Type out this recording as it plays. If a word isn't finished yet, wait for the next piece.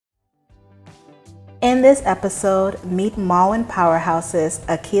In this episode, meet Malwin powerhouses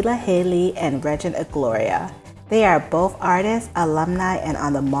Akila Haley and Regin Agloria. They are both artists, alumni, and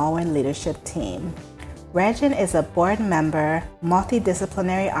on the Malwin leadership team. Regin is a board member,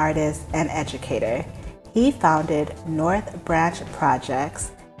 multidisciplinary artist, and educator. He founded North Branch Projects,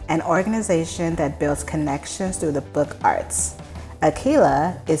 an organization that builds connections through the book arts.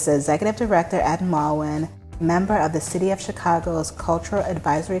 Akila is the executive director at Malwin, member of the City of Chicago's Cultural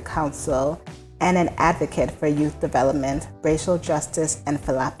Advisory Council, and an advocate for youth development, racial justice, and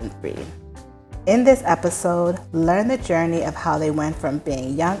philanthropy. In this episode, learn the journey of how they went from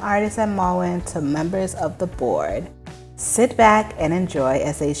being young artists at Malwin to members of the board. Sit back and enjoy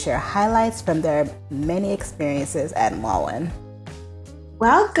as they share highlights from their many experiences at Malwin.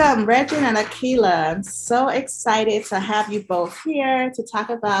 Welcome, Regin and Akila. I'm so excited to have you both here to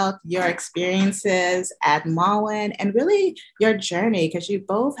talk about your experiences at Malwin and really your journey, because you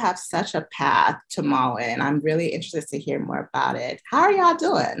both have such a path to Malwin. I'm really interested to hear more about it. How are y'all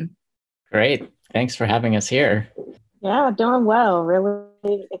doing? Great. Thanks for having us here. Yeah, doing well.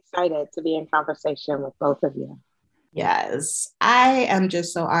 Really excited to be in conversation with both of you. Yes, I am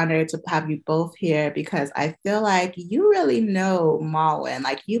just so honored to have you both here because I feel like you really know Malwin.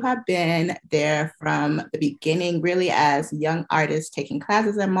 Like, you have been there from the beginning, really as young artists taking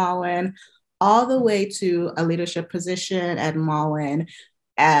classes at Malwin, all the way to a leadership position at Malwin.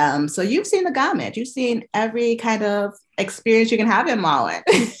 So you've seen the gamut. You've seen every kind of experience you can have in Malwin.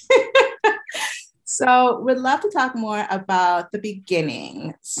 So we'd love to talk more about the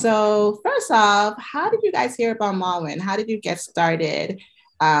beginning. So first off, how did you guys hear about Malwin? How did you get started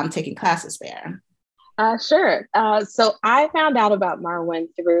taking classes there? Sure. So I found out about Malwin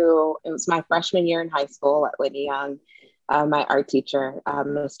it was my freshman year in high school at Whitney Young, my art teacher,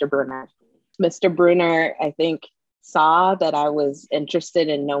 Mr. Bruner. Mr. Bruner, I think, saw that I was interested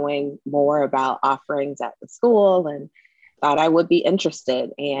in knowing more about offerings at the school and thought I would be interested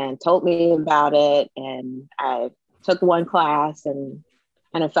and told me about it. And I took one class and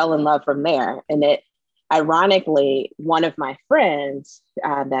kind of fell in love from there. And ironically, one of my friends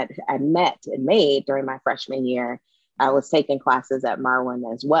that I met and made during my freshman year, I was taking classes at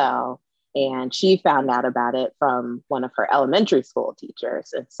Malwin as well. And she found out about it from one of her elementary school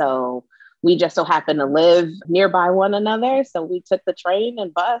teachers. And so we just so happened to live nearby one another. So we took the train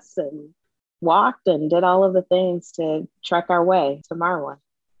and bus and walked and did all of the things to trek our way to Malwin.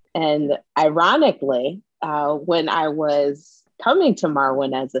 And ironically, when I was coming to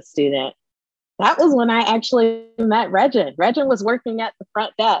Malwin as a student, that was when I actually met Regin. Regin was working at the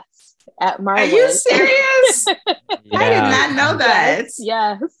front desk at Malwin. Are you serious? Yeah. I did not know that.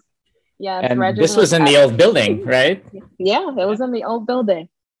 Yes. And Regin this was in the old building, right? Yeah, it was in the old building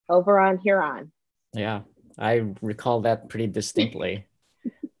over on Huron. Yeah, I recall that pretty distinctly.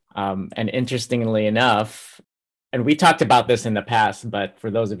 And interestingly enough, and we talked about this in the past, but for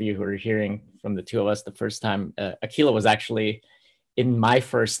those of you who are hearing from the two of us the first time, Akila was actually in my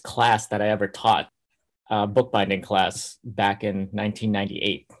first class that I ever taught, bookbinding class back in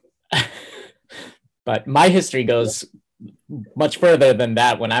 1998. But my history goes much further than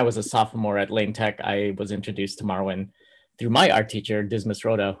that. When I was a sophomore at Lane Tech, I was introduced to Malwin through my art teacher, Dismas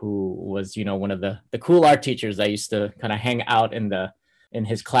Rhoda, who was, one of the cool art teachers I used to kind of hang out in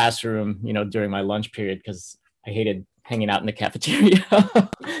his classroom, during my lunch period, because I hated hanging out in the cafeteria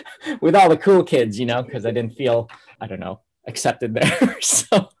with all the cool kids, because I didn't feel, accepted there.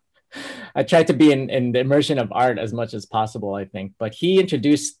 So I tried to be in the immersion of art as much as possible, I think. But he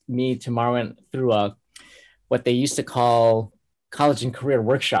introduced me to Malwin through what they used to call college and career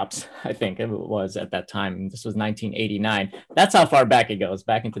workshops, I think it was at that time. This was 1989. That's how far back it goes,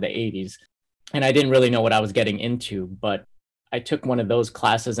 back into the 80s. And I didn't really know what I was getting into, but I took one of those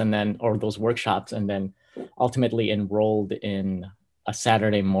classes or those workshops, and then ultimately enrolled in a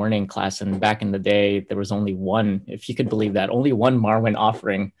Saturday morning class. And back in the day, there was only one, if you could believe that, only one Malwin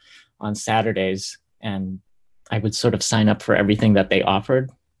offering on Saturdays. And I would sort of sign up for everything that they offered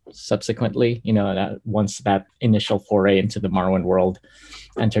subsequently, once that initial foray into the Malwin world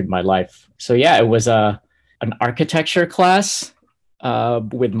entered my life. So yeah, it was an architecture class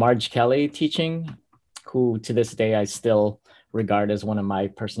with Marge Kelly teaching, who to this day I still regard as one of my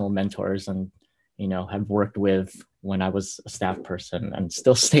personal mentors and, have worked with when I was a staff person and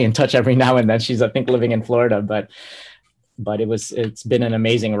still stay in touch every now and then. She's, I think, living in Florida, but it's been an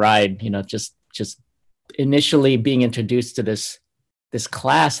amazing ride, just initially being introduced to this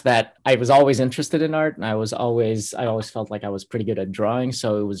class that I was always interested in art. And I always felt like I was pretty good at drawing.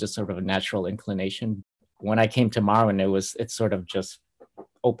 So it was just sort of a natural inclination. When I came to Malwin, it sort of just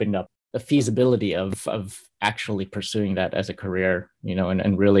opened up the feasibility of actually pursuing that as a career,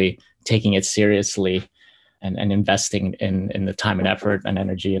 and really taking it seriously and investing in the time and effort and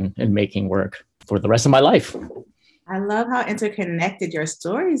energy and making work for the rest of my life. I love how interconnected your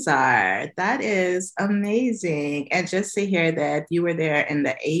stories are. That is amazing. And just to hear that you were there in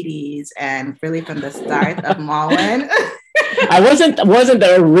the 80s and really from the start of Malwin. I wasn't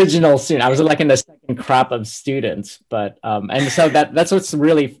the original student. I was like in the second crop of students, but and so that's what's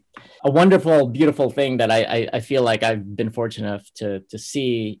really a wonderful, beautiful thing that I feel like I've been fortunate enough to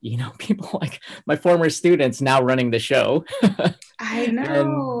see, people like my former students now running the show. I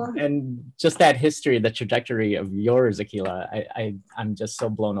know. and just that history, the trajectory of yours, Akilah, I'm just so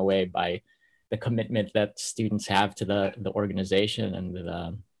blown away by the commitment that students have to the organization and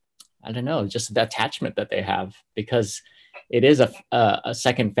I don't know, just the attachment that they have, because it is a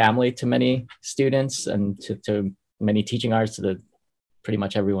second family to many students and to many teaching arts, to pretty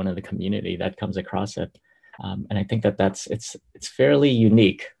much everyone in the community that comes across it. And I think it's fairly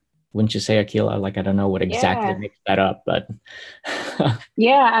unique. Wouldn't you say, Akilah? Like, I don't know what exactly makes that up, but.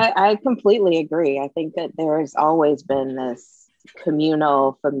 Yeah, I completely agree. I think that there's always been this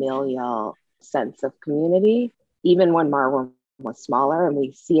communal, familial sense of community, even when Marwin was smaller, and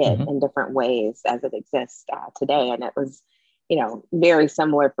we see it in different ways as it exists today. And it was, very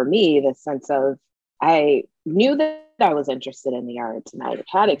similar for me, the sense of, I knew that I was interested in the arts and I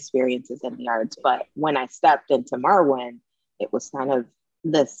had experiences in the arts, but when I stepped into Marwin, it was kind of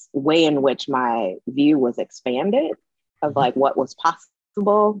this way in which my view was expanded of like what was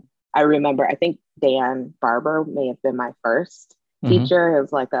possible. I remember, I think Dan Barber may have been my first teacher. It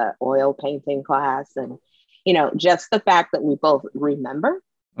was like a oil painting class. And, just the fact that we both remember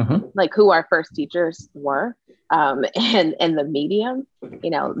like who our first teachers were and the medium,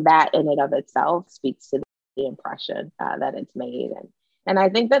 that in and of itself speaks to the impression that it's made. And I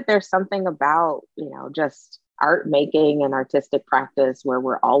think that there's something about, just art making and artistic practice where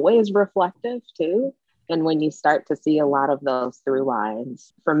we're always reflective too. And when you start to see a lot of those through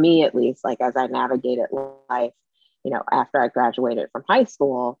lines, for me at least, like as I navigated life, after I graduated from high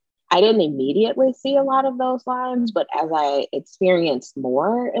school, I didn't immediately see a lot of those lines, but as I experienced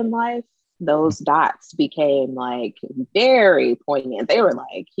more in life, those dots became like very poignant. They were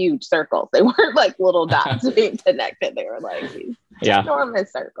like huge circles. They weren't like little dots being connected. They were like these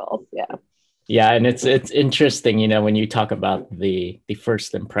enormous circles. Yeah. Yeah. And it's interesting, when you talk about the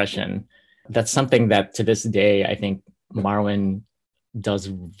first impression, that's something that to this day, I think Marwin does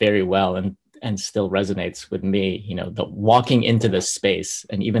very well and still resonates with me, the walking into this space.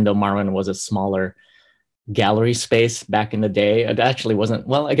 And even though Marwin was a smaller gallery space back in the day, it actually wasn't,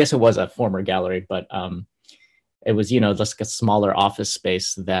 well, I guess it was a former gallery, but it was, just a smaller office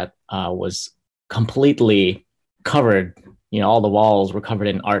space that was completely covered, all the walls were covered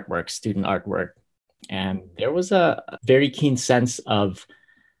in artwork, student artwork. And there was a very keen sense of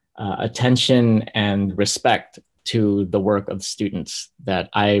attention and respect to the work of students that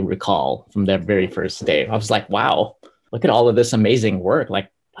I recall from their very first day. I was like, wow, look at all of this amazing work.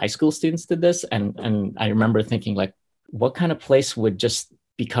 Like high school students did this. And I remember thinking like, what kind of place would just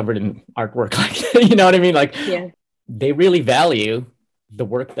be covered in artwork? Like, you know what I mean? Like they really value the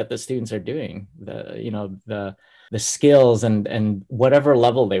work that the students are doing, the skills and whatever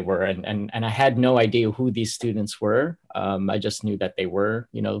level they were. And I had no idea who these students were. I just knew that they were,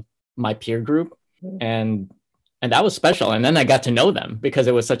 my peer group. And that was special. And then I got to know them because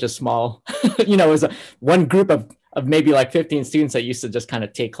it was such a small, it was one group of maybe like 15 students that used to just kind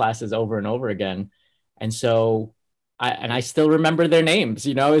of take classes over and over again. And so I still remember their names,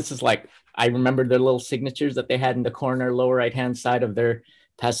 it's just like, I remember their little signatures that they had in the corner, lower right-hand side of their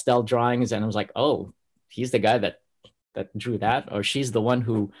pastel drawings. And I was like, oh, he's the guy that drew that, or she's the one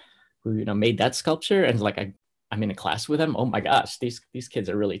who made that sculpture. And like, I'm in a class with them. Oh my gosh, these kids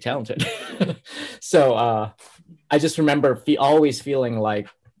are really talented. So I just remember always feeling like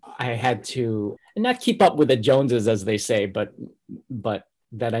I had to not keep up with the Joneses, as they say, but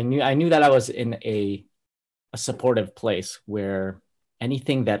that I knew that I was in a supportive place where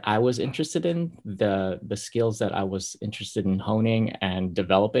anything that I was interested in, the skills that I was interested in honing and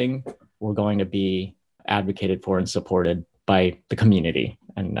developing were going to be advocated for and supported by the community.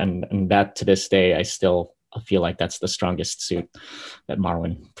 And that to this day, I still feel like that's the strongest suit that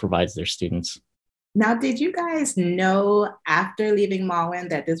Marwin provides their students. Now, did you guys know after leaving Marwin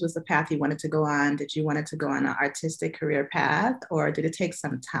that this was the path you wanted to go on? Did you want to go on an artistic career path, or did it take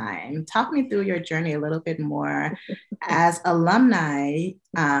some time? Talk me through your journey a little bit more. As alumni,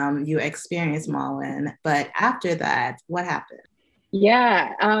 you experienced Marwin, but after that, what happened?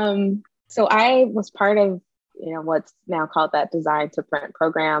 Yeah, so I was part of, what's now called that design to print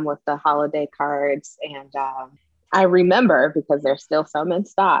program with the holiday cards. And I remember, because there's still some in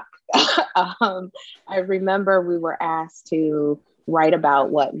stock, I remember we were asked to write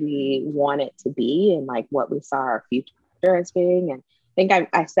about what we want it to be and like what we saw our future as being. And I think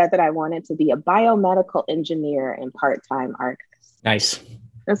I said that I wanted to be a biomedical engineer and part-time artist. Nice.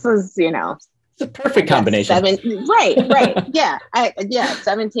 This was, it's a perfect combination. Right. Yeah.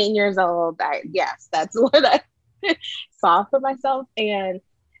 17 years old. Yes, that's what I saw for myself. And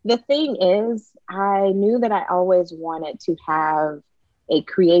the thing is, I knew that I always wanted to have a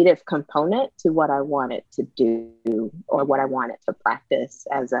creative component to what I wanted to do or what I wanted to practice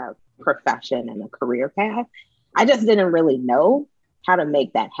as a profession and a career path. I just didn't really know how to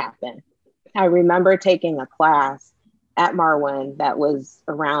make that happen. I remember taking a class at Marwin that was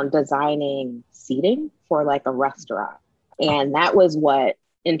around designing seating for like a restaurant. And that was what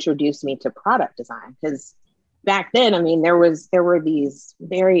introduced me to product design. Because back then, I mean, there were these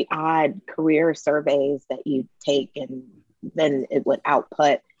very odd career surveys that you take, and then it would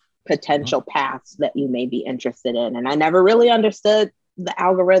output potential paths that you may be interested in. And I never really understood the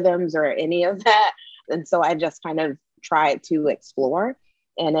algorithms or any of that. And so I just kind of tried to explore.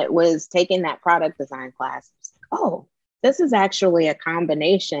 And it was taking that product design class. Oh, this is actually a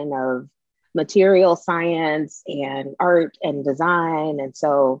combination of material science and art and design. And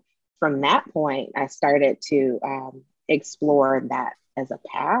so from that point, I started to explore that as a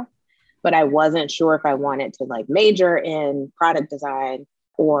path, but I wasn't sure if I wanted to like major in product design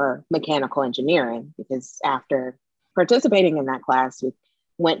or mechanical engineering, because after participating in that class,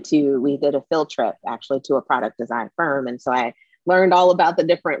 we did a field trip actually to a product design firm. And so I learned all about the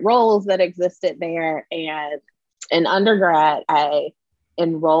different roles that existed there. And in undergrad, I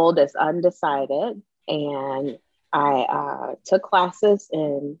enrolled as undecided, and I took classes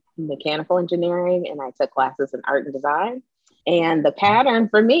in mechanical engineering and I took classes in art and design. And the pattern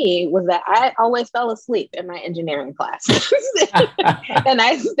for me was that I always fell asleep in my engineering classes and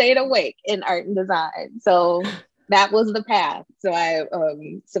I stayed awake in art and design. So that was the path. So I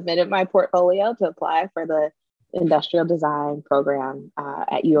submitted my portfolio to apply for the industrial design program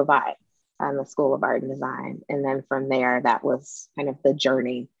at U of I, the School of Art and Design. And then from there, that was kind of the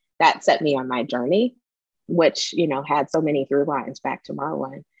journey that set me on my journey, which, had so many through lines back to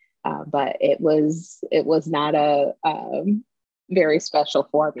Marwin. But it was not a very special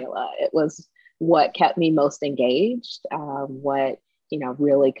formula. It was what kept me most engaged, what,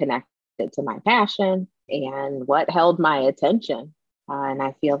 really connected to my passion and what held my attention. And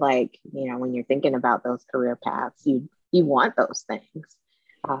I feel like, when you're thinking about those career paths, you want those things.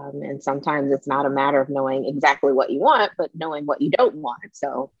 And sometimes it's not a matter of knowing exactly what you want, but knowing what you don't want.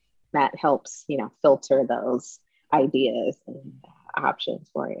 So that helps, filter those ideas and options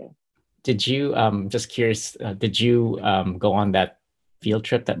for you. Did you, just curious, did you go on that field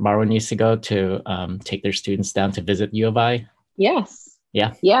trip that Marwin used to go to take their students down to visit U of I? Yes.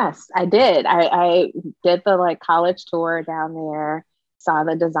 Yeah. Yes, I did. I did the college tour down there, saw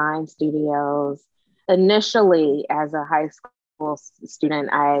the design studios. Initially, as a high school student,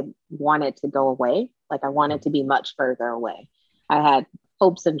 I wanted to go away. I wanted to be much further away. I had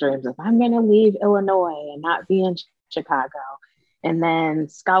hopes and dreams of, I'm going to leave Illinois and not be in Chicago. And then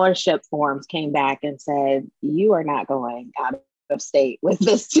scholarship forms came back and said, you are not going out of state with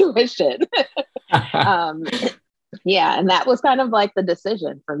this tuition. Yeah. And that was kind of like the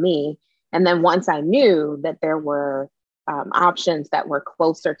decision for me. And then once I knew that there were options that were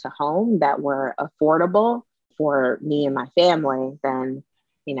closer to home, that were affordable for me and my family, then,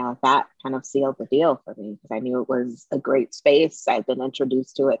 that kind of sealed the deal for me, because I knew it was a great space. I'd been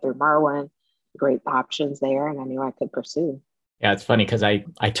introduced to it through Marwin, great options there, and I knew I could pursue. Yeah, it's funny because I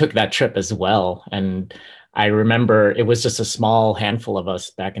took that trip as well. And I remember it was just a small handful of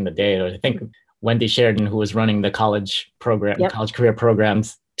us back in the day. I think Wendy Sheridan, who was running the college program, Yep. college career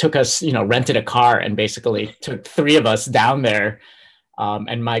programs, took us, rented a car and basically took three of us down there.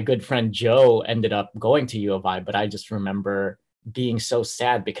 And my good friend Joe ended up going to U of I, but I just remember being so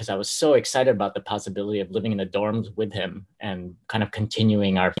sad because I was so excited about the possibility of living in the dorms with him and kind of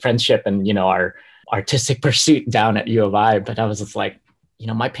continuing our friendship and, our artistic pursuit down at U of I. But I was just like,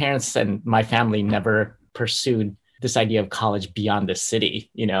 my parents and my family never pursued this idea of college beyond the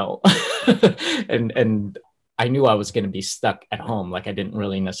city, and I knew I was going to be stuck at home. I didn't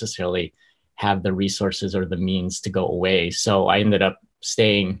really necessarily have the resources or the means to go away. So I ended up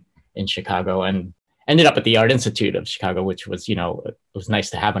staying in Chicago and ended up at the Art Institute of Chicago, which was, it was nice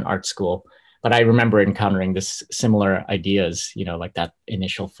to have an art school. But I remember encountering this similar ideas, that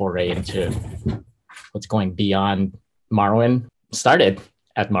initial foray into what's going beyond Marwin started.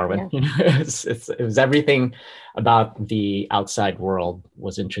 at Marwin. You know, it was everything about the outside world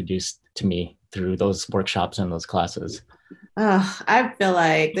was introduced to me through those workshops and those classes. I feel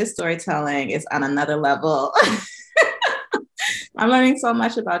like this storytelling is on another level. I'm learning so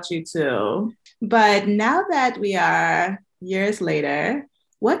much about you too. But now that we are years later,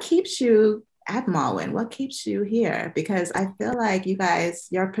 what keeps you at Marwin? What keeps you here? Because I feel like you guys,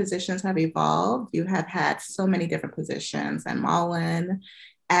 your positions have evolved. You have had so many different positions at Marwin.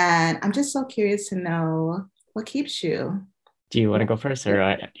 And I'm just so curious to know what keeps you. Do you want to go first? Or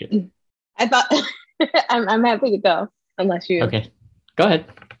I thought I'm happy to go. Unless you. Okay, go ahead.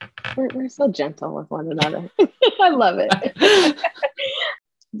 We're so gentle with one another. I love it.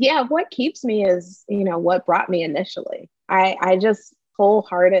 Yeah, what keeps me is, what brought me initially. I just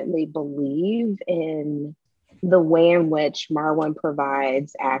wholeheartedly believe in the way in which Marwin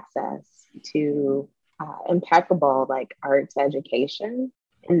provides access to impeccable arts education.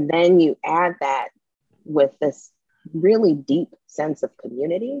 And then you add that with this really deep sense of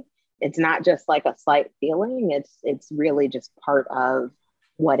community. It's not just like a slight feeling. It's really just part of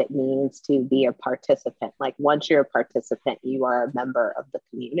what it means to be a participant. Like once you're a participant, you are a member of the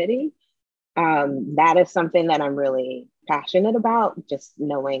community. That is something that I'm really passionate about, just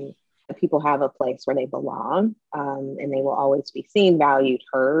knowing that people have a place where they belong, and they will always be seen, valued,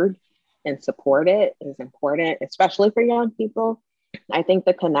 heard, and supported is important, especially for young people. I think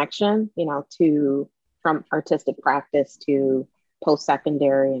the connection, from artistic practice to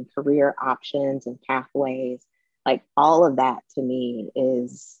post-secondary and career options and pathways, all of that to me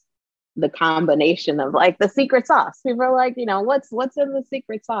is the combination of the secret sauce. People are like, what's in the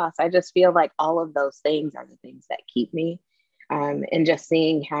secret sauce? I just feel like all of those things are the things that keep me. And just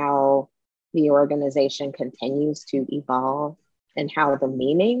seeing how the organization continues to evolve and how the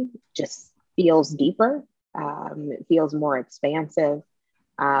meaning just feels deeper. It feels more expansive.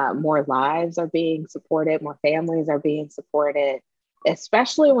 More lives are being supported, more families are being supported,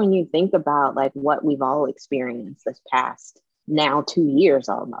 especially when you think about what we've all experienced this past now 2 years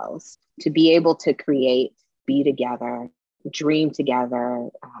almost, to be able to create, be together, dream together,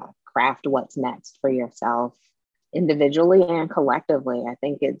 craft what's next for yourself individually and collectively. I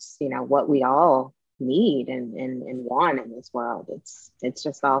think it's, what we all need and want in this world. It's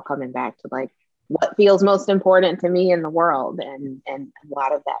just all coming back to what feels most important to me in the world. And a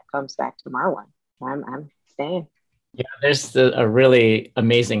lot of that comes back to Marwin. I'm staying. Yeah, there's a really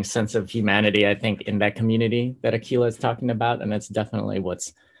amazing sense of humanity, I think, in that community that Akilah is talking about. And that's definitely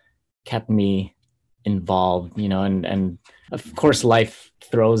what's kept me involved, and of course, life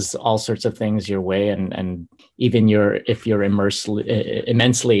throws all sorts of things your way. And even if you're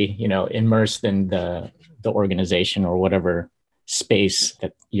immensely, immersed in the organization or whatever space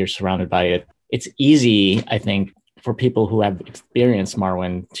that you're surrounded by, it's easy, I think, for people who have experienced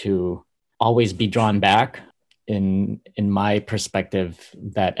Marwin to always be drawn back. In my perspective,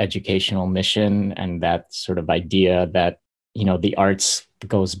 that educational mission and that sort of idea that, the arts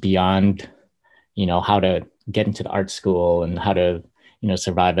goes beyond, how to get into the art school and how to,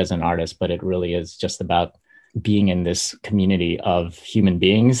 survive as an artist, but it really is just about being in this community of human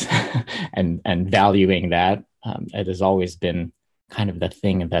beings and valuing that. It has always been kind of the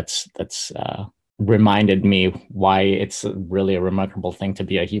thing that's reminded me why it's really a remarkable thing to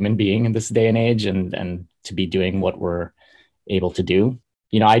be a human being in this day and age and to be doing what we're able to do.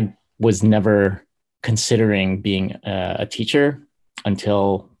 I was never considering being a teacher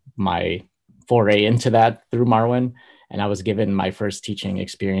until my foray into that through Marwin. And I was given my first teaching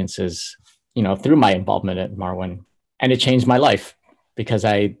experiences, through my involvement at Marwin. And it changed my life because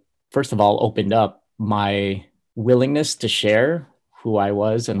I, first of all, opened up my willingness to share who I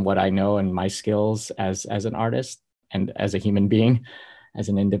was and what I know and my skills as an artist and as a human being, as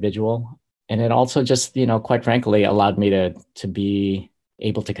an individual. And it also just, quite frankly, allowed me to be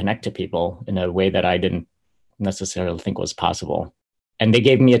able to connect to people in a way that I didn't necessarily think was possible. And they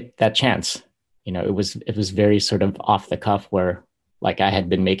gave me that chance. It was very sort of off the cuff where I had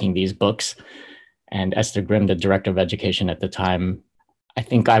been making these books, and Esther Grimm, the director of education at the time, I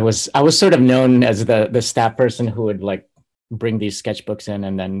think I was sort of known as the staff person who would bring these sketchbooks in,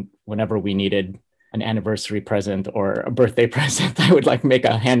 and then whenever we needed an anniversary present or a birthday present, I would make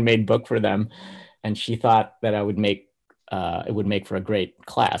a handmade book for them. And she thought that I would make it would make for a great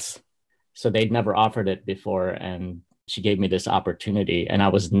class. So they'd never offered it before, and she gave me this opportunity, and I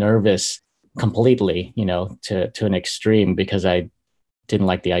was nervous completely, to an extreme, because I didn't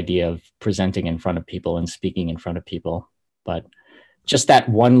like the idea of presenting in front of people and speaking in front of people. But just that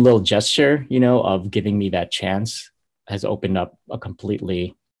one little gesture, of giving me that chance has opened up a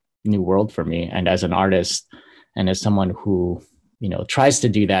completely new world for me. And as an artist and as someone who tries to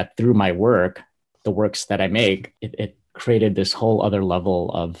do that through my work, the works that I make, it created this whole other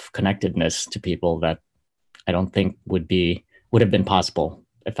level of connectedness to people that I don't think would have been possible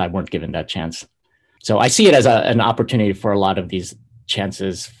if I weren't given that chance. So I see it as an opportunity for a lot of these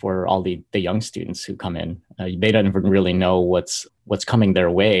chances for all the young students who come in. They don't even really know what's coming their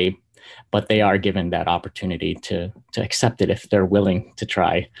way, but they are given that opportunity to accept it if they're willing to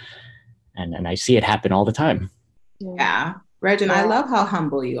try. And I see it happen all the time. Yeah. Regin, I love how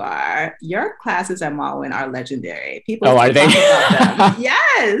humble you are. Your classes at Malwin are legendary. People are they? About them.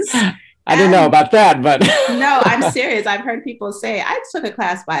 Yes. I didn't know about that, but no, I'm serious. I've heard people say I took a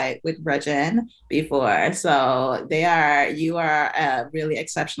class with Regin before. So you are a really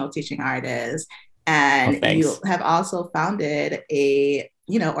exceptional teaching artist. And you have also founded a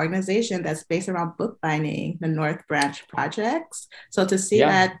organization that's based around bookbinding, the North Branch Projects. So to see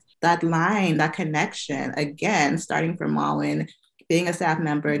that line, that connection, again, starting from Malwin, being a staff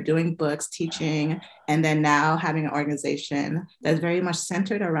member, doing books, teaching, and then now having an organization that's very much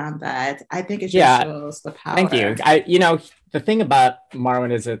centered around that. I think it just shows the power. Thank you. The thing about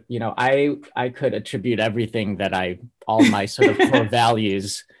Marwin is that, I could attribute everything that all my sort of core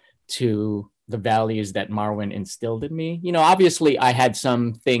values to the values that Marwin instilled in me. Obviously I had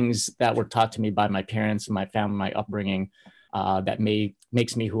some things that were taught to me by my parents and my family, my upbringing, that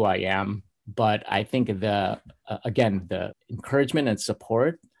makes me who I am. But I think the encouragement and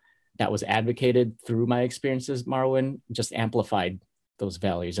support that was advocated through my experiences, Marwin, just amplified those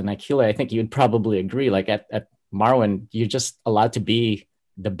values. And Akila, I think you'd probably agree, like at Marwin, you're just allowed to be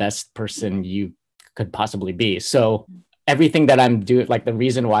the best person you could possibly be. So everything that I'm doing, like the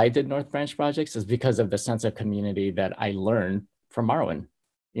reason why I did North Branch Projects is because of the sense of community that I learned from Marwin,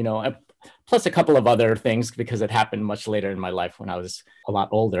 plus a couple of other things because it happened much later in my life when I was a lot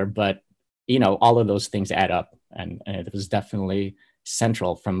older. But all of those things add up, and it was definitely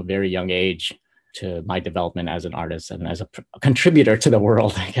central from a very young age to my development as an artist and as a contributor to the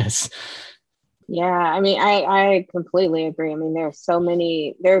world, I guess. Yeah, I mean, I completely agree. I mean, they're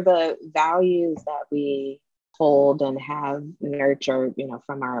the values that we hold and have nurtured,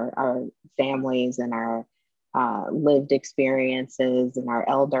 from our families and our lived experiences and our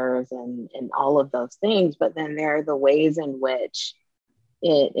elders and all of those things. But then there are the ways in which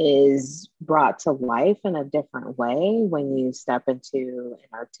it is brought to life in a different way when you step into an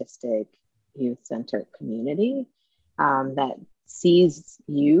artistic, youth-centered community that sees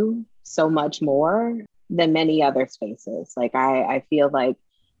you so much more than many other spaces. Like I feel like,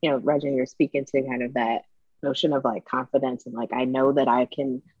 Regin, you're speaking to kind of that notion of like confidence and like, I know that I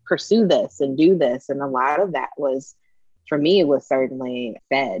can pursue this and do this. And a lot of that was, for me, was certainly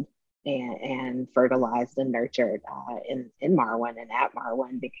fed and fertilized and nurtured in Marwin and at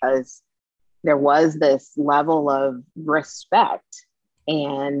Marwin, because there was this level of respect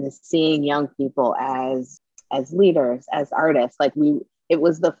and seeing young people as leaders, as artists. Like it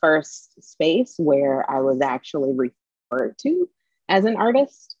was the first space where I was actually referred to as an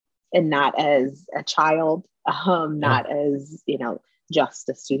artist and not as a child, not as, just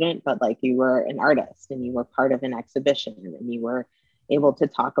a student, but like you were an artist and you were part of an exhibition and you were able to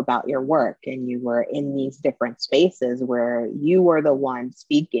talk about your work and you were in these different spaces where you were the one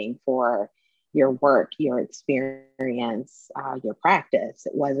speaking for your work, your experience, your practice.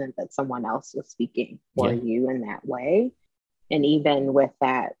 It wasn't that someone else was speaking for you in that way. And even with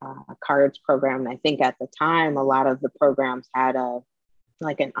that cards program, I think at the time, a lot of the programs had an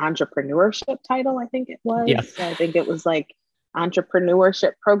entrepreneurship title, I think it was. Yeah. So I think it was like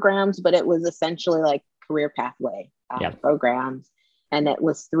entrepreneurship programs, but it was essentially like career pathway programs. And it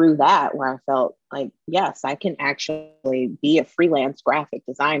was through that where I felt like, yes, I can actually be a freelance graphic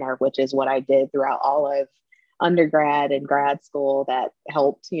designer, which is what I did throughout all of undergrad and grad school that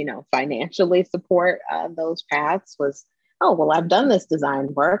helped, financially support those paths was, oh, well, I've done this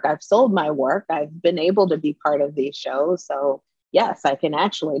design work. I've sold my work. I've been able to be part of these shows. So yes, I can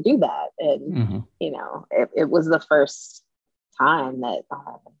actually do that. And, it was the first time that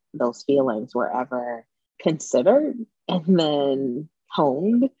those feelings were ever considered and then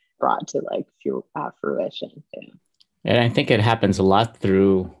honed, brought to like fruition too. And I think it happens a lot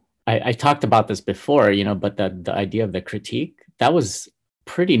through, I talked about this before, but the idea of the critique, that was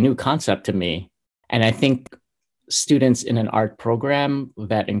pretty new concept to me. And I think students in an art program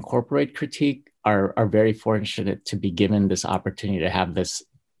that incorporate critique are very fortunate to be given this opportunity to have this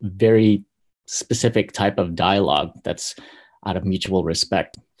very specific type of dialogue that's out of mutual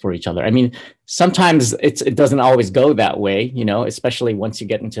respect for each other. I mean, sometimes it doesn't always go that way, especially once you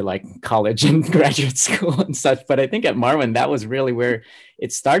get into like college and graduate school and such. But I think at Marwin, that was really where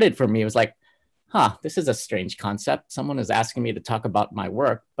it started for me. It was like, this is a strange concept. Someone is asking me to talk about my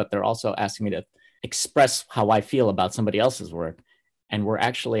work, but they're also asking me to express how I feel about somebody else's work. And we're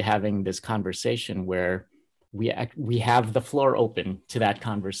actually having this conversation where we have the floor open to that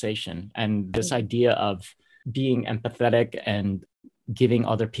conversation. And this idea of being empathetic and giving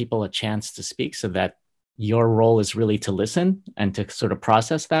other people a chance to speak so that your role is really to listen and to sort of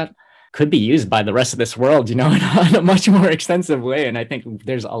process that could be used by the rest of this world, in a much more extensive way. And I think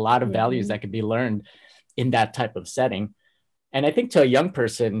there's a lot of values that could be learned in that type of setting. And I think to a young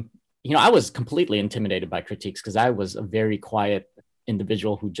person, I was completely intimidated by critiques because I was a very quiet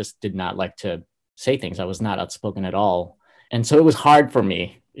individual who just did not like to say things. I was not outspoken at all. And so it was hard for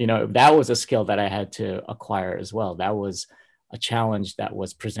me. That was a skill that I had to acquire as well. That was a challenge that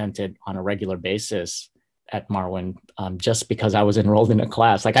was presented on a regular basis at Marwin, just because I was enrolled in a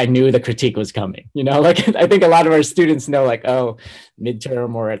class. Like I knew the critique was coming, like I think a lot of our students know, like, oh,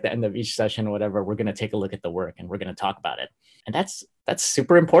 midterm or at the end of each session or whatever, we're going to take a look at the work and we're going to talk about it. And that's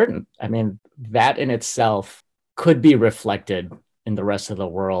super important. I mean, that in itself could be reflected in the rest of the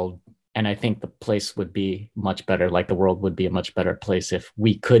world. And I think the place would be much better, like the world would be a much better place if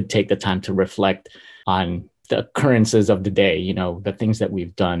we could take the time to reflect on the occurrences of the day, the things that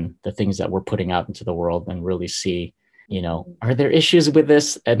we've done, the things that we're putting out into the world, and really see, are there issues with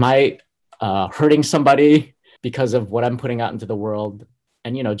this? Am I hurting somebody because of what I'm putting out into the world?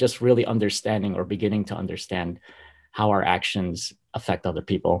 And, just really understanding or beginning to understand how our actions affect other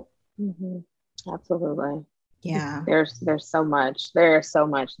people. Mm-hmm. Absolutely. Yeah. There's so much. There's so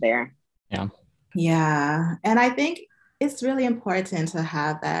much there. Yeah. Yeah. And I think it's really important to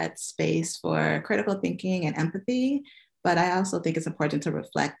have that space for critical thinking and empathy. But I also think it's important to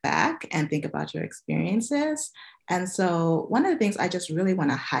reflect back and think about your experiences. And so one of the things I just really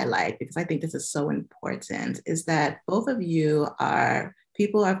want to highlight, because I think this is so important, is that both of you are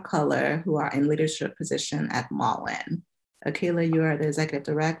people of color who are in leadership position at Marwin. Akilah, you are the executive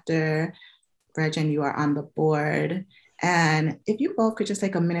director. Regin, you are on the board. And if you both could just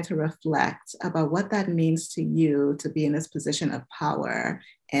take a minute to reflect about what that means to you to be in this position of power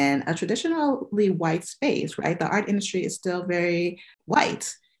in a traditionally white space, right? The art industry is still very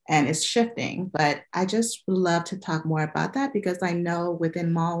white and it's shifting, but I just would love to talk more about that because I know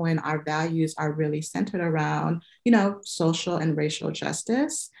within Marwin, our values are really centered around, social and racial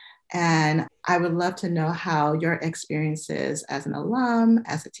justice. And I would love to know how your experiences as an alum,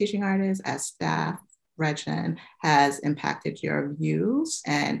 as a teaching artist, as staff, Regin, has impacted your views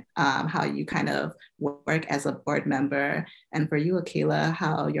and how you kind of work as a board member. And for you, Akilah,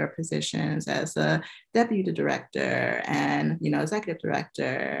 how your positions as a deputy director and, executive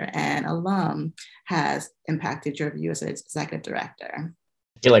director and alum has impacted your view as an executive director.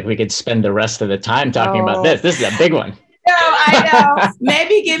 I feel like we could spend the rest of the time talking about this. This is a big one. No, I know.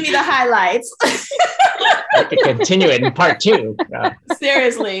 Maybe give me the highlights. I could continue it in part 2.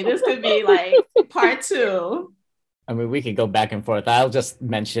 Seriously, this could be like part 2. I mean, we could go back and forth. I'll just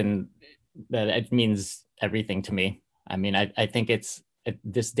mention that it means everything to me. I mean, I think it's at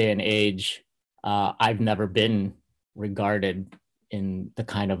this day and age, I've never been regarded in the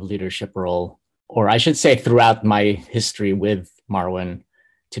kind of leadership role, or I should say throughout my history with Marwin,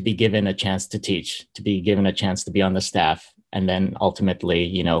 to be given a chance to teach, to be given a chance to be on the staff, and then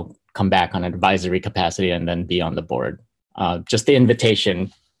ultimately, come back on an advisory capacity and then be on the board. Just the invitation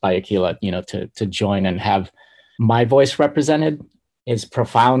by Akilah, to join and have my voice represented is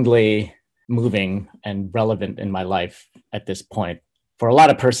profoundly moving and relevant in my life at this point for a lot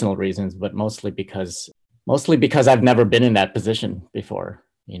of personal reasons, but mostly because I've never been in that position before.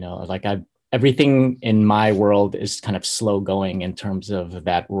 Everything in my world is kind of slow going in terms of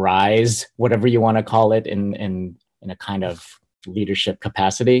that rise, whatever you want to call it, in a kind of leadership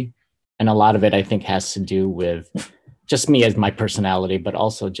capacity. And a lot of it, I think, has to do with just me as my personality, but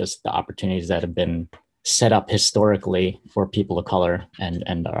also just the opportunities that have been set up historically for people of color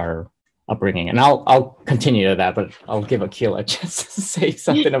and our upbringing. And I'll continue to that, but I'll give Akilah a chance to say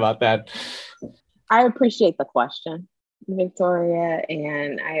something about that. I appreciate the question, Victoria,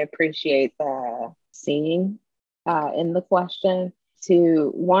 and I appreciate the seeing in the question.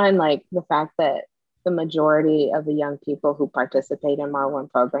 To one, like the fact that the majority of the young people who participate in Marwin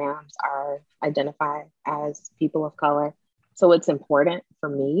programs are identified as people of color. So it's important for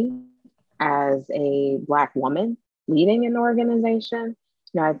me as a Black woman leading an organization.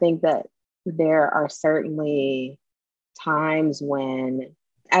 I think that there are certainly times when,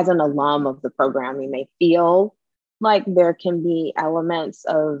 as an alum of the program, you may feel like there can be elements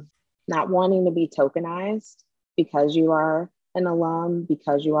of not wanting to be tokenized because you are an alum,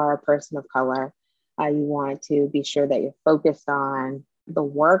 because you are a person of color. You want to be sure that you're focused on the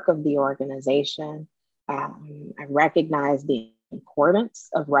work of the organization. I recognize the importance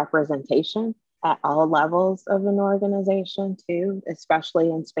of representation at all levels of an organization too, especially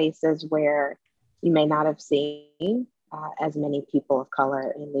in spaces where you may not have seen as many people of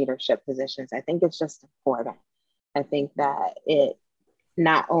color in leadership positions. I think it's just important. I think that it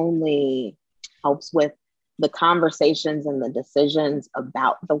not only helps with the conversations and the decisions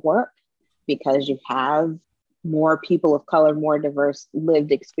about the work, because you have more people of color, more diverse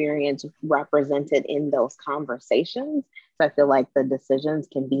lived experience represented in those conversations. So I feel like the decisions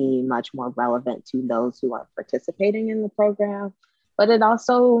can be much more relevant to those who are participating in the program. But it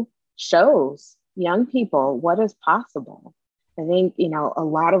also shows young people what is possible. I think, a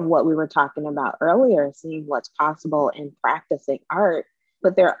lot of what we were talking about earlier, seeing what's possible in practicing art,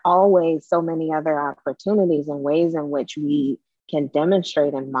 but there are always so many other opportunities and ways in which we can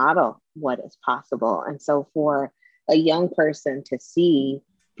demonstrate and model what is possible. And so for a young person to see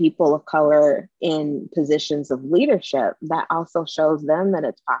people of color in positions of leadership, that also shows them that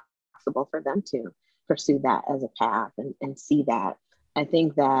it's possible for them to pursue that as a path and see that. I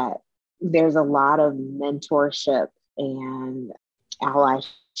think that there's a lot of mentorship and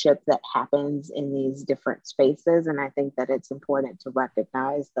allyship that happens in these different spaces. And I think that it's important to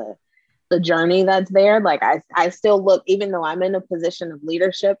recognize the journey that's there. Like I still look, even though I'm in a position of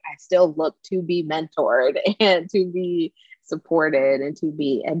leadership, I still look to be mentored and to be supported and to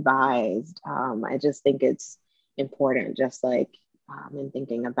be advised. I just think it's important, just like in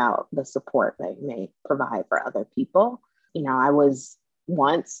thinking about the support that you may provide for other people. I was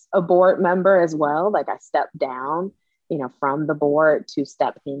once a board member as well. Like I stepped down, from the board to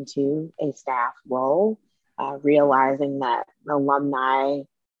step into a staff role, realizing that alumni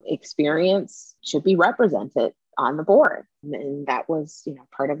experience should be represented on the board. And that was,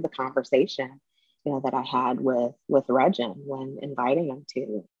 part of the conversation, that I had with Regin when inviting him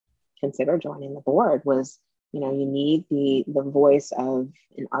to consider joining the board was, you need the voice of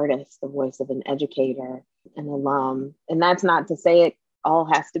an artist, the voice of an educator, an alum. And that's not to say it all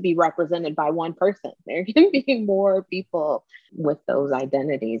has to be represented by one person. There can be more people with those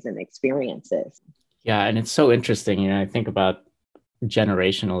identities and experiences. Yeah, and it's so interesting. I think about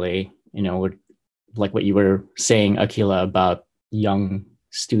generationally, like what you were saying, Akilah, about young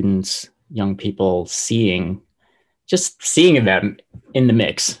students, young people seeing them in the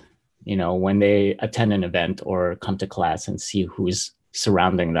mix, when they attend an event or come to class and see who's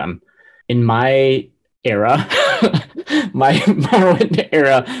surrounding them. In my era, my Marwin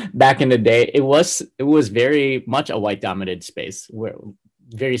era back in the day, it was very much a white dominated space, where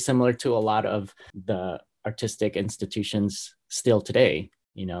very similar to a lot of the artistic institutions still today,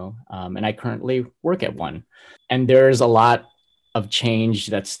 and I currently work at one, and there's a lot of change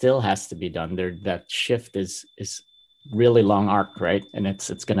that still has to be done there. That shift is really long arc, right? And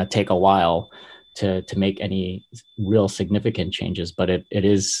it's going to take a while to make any real significant changes, but it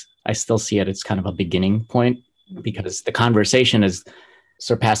is, I still see it as kind of a beginning point, because the conversation has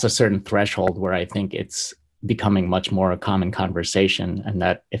surpassed a certain threshold where I think it's becoming much more a common conversation, and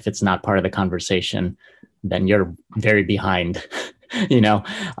that if it's not part of the conversation, then you're very behind,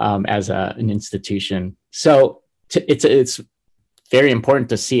 as an institution. So it's very important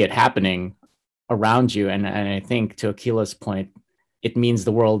to see it happening around you. And I think, to Akilah's point, it means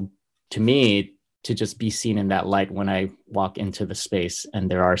the world to me to just be seen in that light when I walk into the space and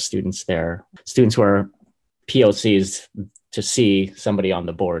there are students there, students who are POCs, to see somebody on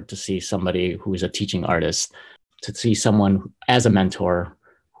the board, to see somebody who is a teaching artist, to see someone as a mentor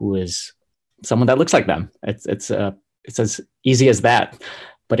who is someone that looks like them. It's as easy as that,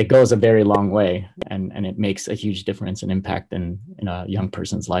 but it goes a very long way, and it makes a huge difference and impact in a young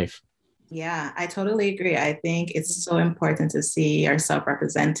person's life. Yeah, I totally agree. I think it's so important to see ourselves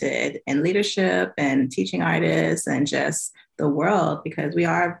represented in leadership and teaching artists and just the world, because we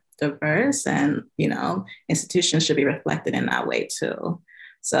are diverse, and, institutions should be reflected in that way too.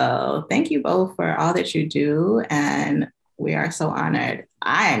 So thank you both for all that you do. And we are so honored.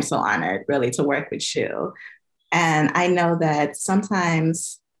 I am so honored, really, to work with you. And I know that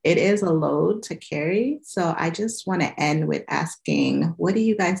sometimes it is a load to carry. So I just want to end with asking, what do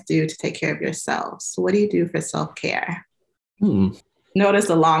you guys do to take care of yourselves? What do you do for self-care? Notice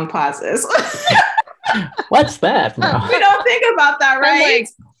the long pauses. What's that? No. We don't think about that, right?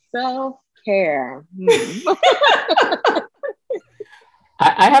 Self-care.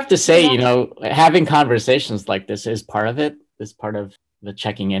 I have to say, having conversations like this is part of it. Is part of the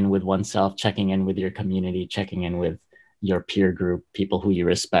checking in with oneself, checking in with your community, checking in with your peer group, people who you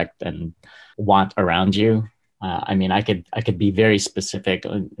respect and want around you. I could be very specific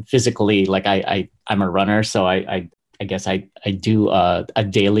physically. Like I'm a runner, so I I guess I do a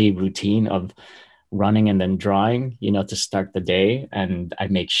daily routine of running and then drawing, to start the day. And I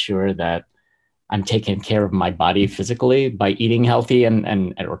make sure that I'm taking care of my body physically by eating healthy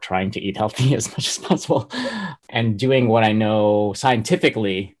and or trying to eat healthy as much as possible, and doing what I know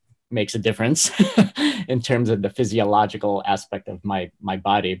scientifically makes a difference in terms of the physiological aspect of my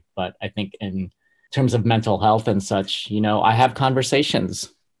body. But I think in terms of mental health and such, I have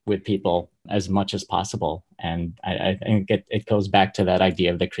conversations with people as much as possible. And I think it goes back to that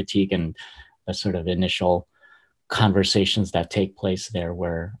idea of the critique and the sort of initial conversations that take place there,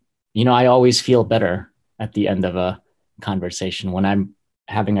 where I always feel better at the end of a conversation. When I'm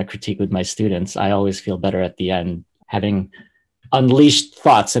having a critique with my students, I always feel better at the end, having unleashed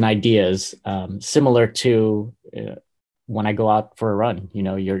thoughts and ideas, similar to when I go out for a run.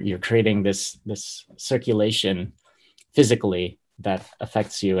 You're creating this circulation physically that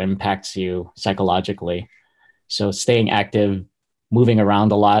affects you, impacts you psychologically. So staying active, moving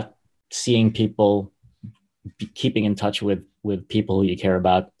around a lot, seeing people, keeping in touch with people who you care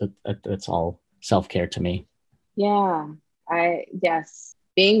about, that's all self-care to me. Yeah, yes,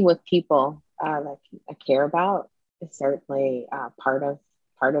 being with people that I care about is certainly part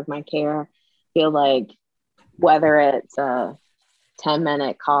of my care. I feel like whether it's a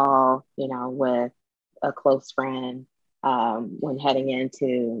 10-minute call, with a close friend, when heading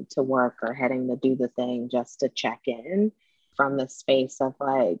into work or heading to do the thing, just to check in from the space of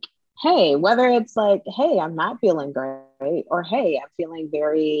like, hey, whether it's like, hey, I'm not feeling great, or hey, I'm feeling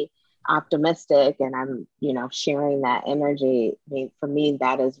very optimistic and I'm, sharing that energy. I mean, for me,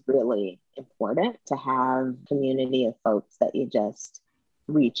 that is really important, to have community of folks that you just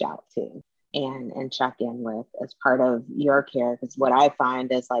reach out to and check in with as part of your care. Because what I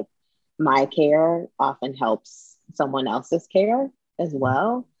find is like my care often helps someone else's care as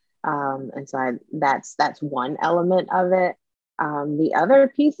well. And so that's one element of it. The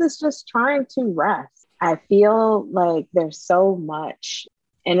other piece is just trying to rest. I feel like there's so much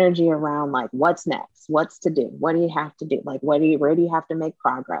energy around like, what's next? What's to do? What do you have to do? Like, where do you have to make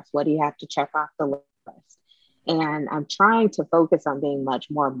progress? What do you have to check off the list? And I'm trying to focus on being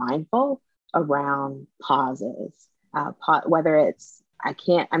much more mindful around pauses, whether it's,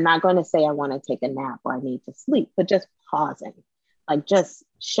 I'm not going to say I want to take a nap or I need to sleep, but just pausing, like just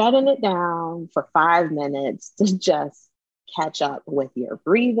shutting it down for 5 minutes to just catch up with your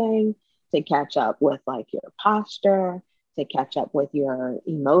breathing, to catch up with like your posture, to catch up with your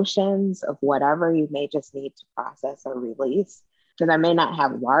emotions of whatever you may just need to process or release. Because I may not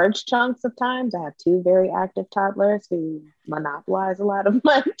have large chunks of times. I have 2 very active toddlers who monopolize a lot of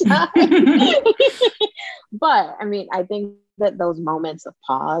my time. But I mean, I think that those moments of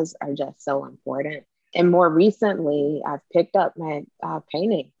pause are just so important. And more recently, I've picked up my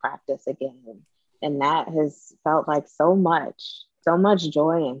painting practice again. And that has felt like so much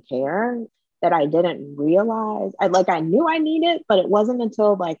joy and care that I didn't realize. I knew I needed, but it wasn't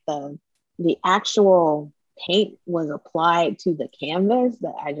until like the actual paint was applied to the canvas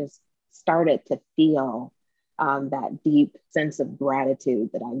that I just started to feel that deep sense of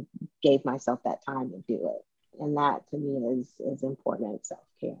gratitude that I gave myself that time to do it. And that to me is important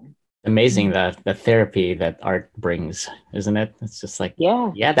self-care. Amazing the therapy that art brings, isn't it? It's just like,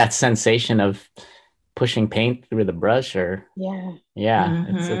 yeah, that sensation of pushing paint through the brush, or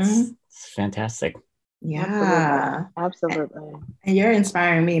it's fantastic. Yeah, absolutely. And you're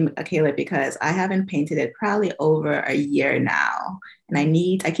inspiring me, Caleb, because I haven't painted it probably over a year now. And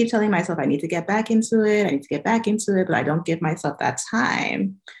I keep telling myself I need to get back into it. But I don't give myself that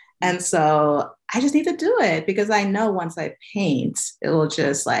time. And so I just need to do it, because I know once I paint, it will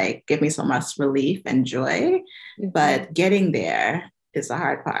just like give me so much relief and joy. Mm-hmm. But getting there is the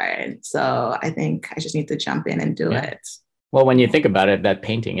hard part. So I think I just need to jump in and do it. Well, when you think about it, that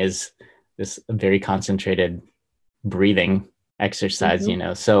painting is this very concentrated breathing exercise,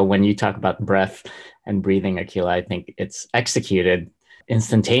 So when you talk about breath and breathing, Akila, I think it's executed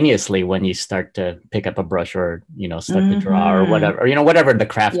instantaneously when you start to pick up a brush or, start to draw or whatever, or, whatever the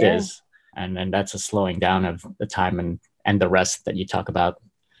craft is. And then that's a slowing down of the time and the rest that you talk about.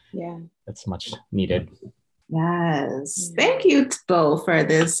 Yeah. That's much needed. Yes. Thank you both for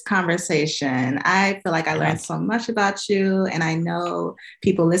this conversation. I feel like I learned so much about you, and I know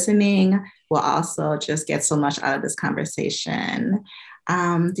people listening will also just get so much out of this conversation.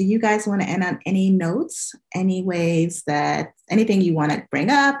 Do you guys want to end on any notes, anything you want to bring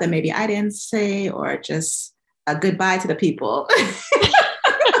up that maybe I didn't say, or just a goodbye to the people?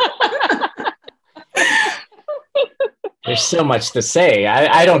 There's so much to say.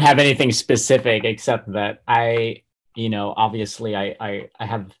 I don't have anything specific except that obviously I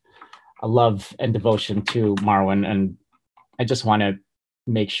have love and devotion to Marwan. And I just want to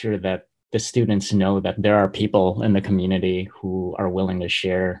make sure that the students know that there are people in the community who are willing to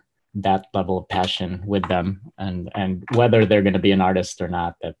share that level of passion with them, and whether they're going to be an artist or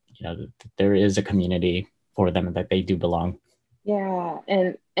not, that that there is a community for them, that they do belong. Yeah,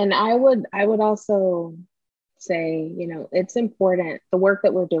 and I would also say, it's important. The work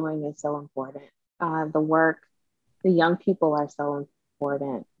that we're doing is so important. The young people are so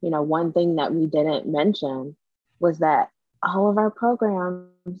important. One thing that we didn't mention was that all of our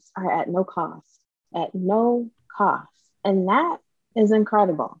programs are at no cost, and that is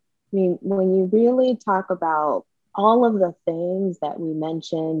incredible. I mean, when you really talk about all of the things that we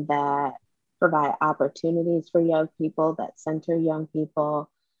mentioned that provide opportunities for young people, that center young people,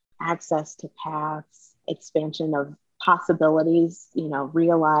 access to paths, expansion of possibilities,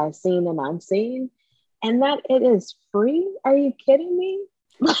 realized, seen and unseen, and that it is free. Are you kidding me?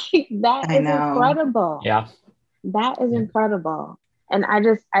 Like, that is incredible. Yeah. That is incredible. And I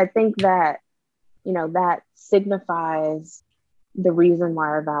think that, that signifies the reason why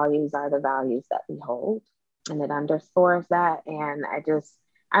our values are the values that we hold. And it underscores that. And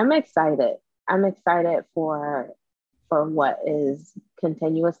I'm excited. I'm excited for what is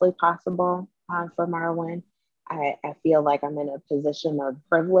continuously possible for Marwan. I feel like I'm in a position of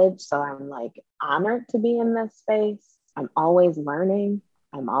privilege. So I'm like honored to be in this space. I'm always learning.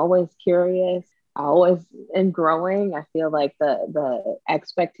 I'm always curious. I always am growing. I feel like the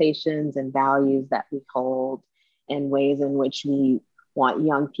expectations and values that we hold and ways in which we want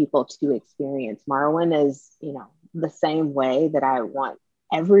young people to experience Marwan is, the same way that I want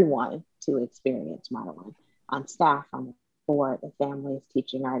everyone to experience Marwan, on staff, on the board, the families,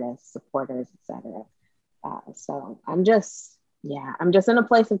 teaching artists, supporters, etc. So I'm just in a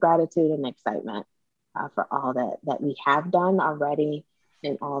place of gratitude and excitement for all that we have done already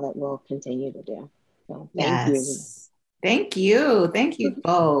and all that we'll continue to do. So thank you. Thank you. Thank you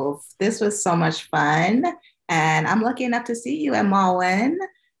both. This was so much fun. And I'm lucky enough to see you at Marwan.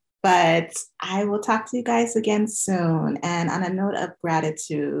 But I will talk to you guys again soon. And on a note of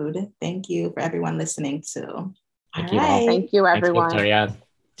gratitude, thank you for everyone listening too. Thank you. Thank you, everyone. Thanks, Victoria.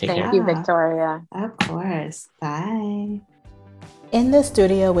 Thank you, Victoria. Of course. Bye. In the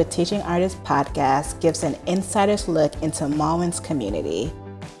Studio with Teaching Artists podcast gives an insider's look into Marwan's community.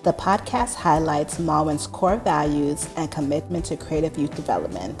 The podcast highlights Marwan's core values and commitment to creative youth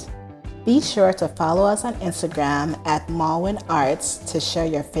development. Be sure to follow us on Instagram at Marwan Arts to share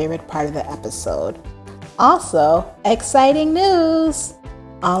your favorite part of the episode. Also, exciting news!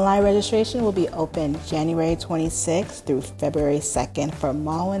 Online registration will be open January 26th through February 2nd for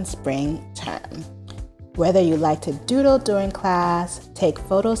Marwan Spring Term. Whether you like to doodle during class, take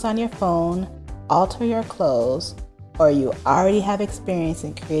photos on your phone, alter your clothes, or you already have experience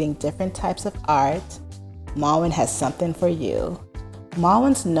in creating different types of art, Marwan has something for you.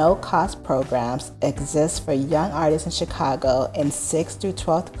 Marwan's no-cost programs exist for young artists in Chicago in 6th through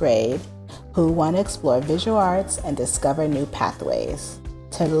 12th grade who want to explore visual arts and discover new pathways.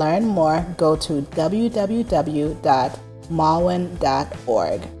 To learn more, go to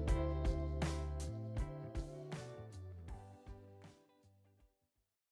www.marwan.org.